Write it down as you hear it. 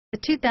The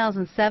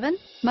 2007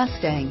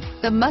 Mustang.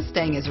 The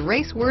Mustang is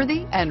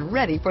race-worthy and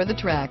ready for the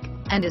track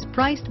and is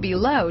priced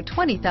below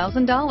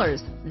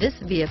 $20,000. This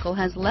vehicle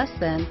has less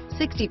than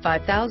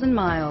 65,000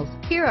 miles.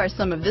 Here are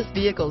some of this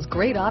vehicle's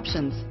great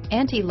options: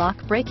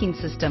 anti-lock braking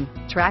system,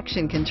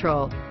 traction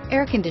control,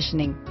 air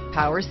conditioning,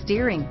 power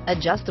steering,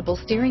 adjustable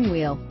steering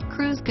wheel,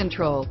 cruise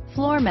control,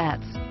 floor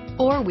mats,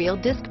 four-wheel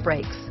disc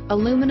brakes,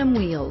 aluminum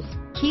wheels,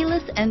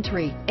 keyless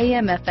entry,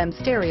 AM/FM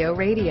stereo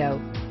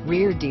radio,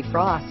 rear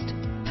defrost,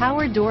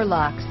 power door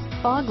locks,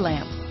 fog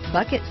lamps,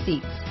 bucket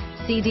seats,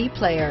 CD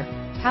player,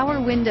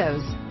 power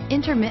windows,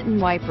 intermittent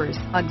wipers,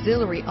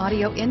 auxiliary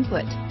audio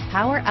input,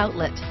 power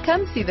outlet.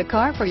 Come see the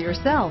car for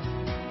yourself.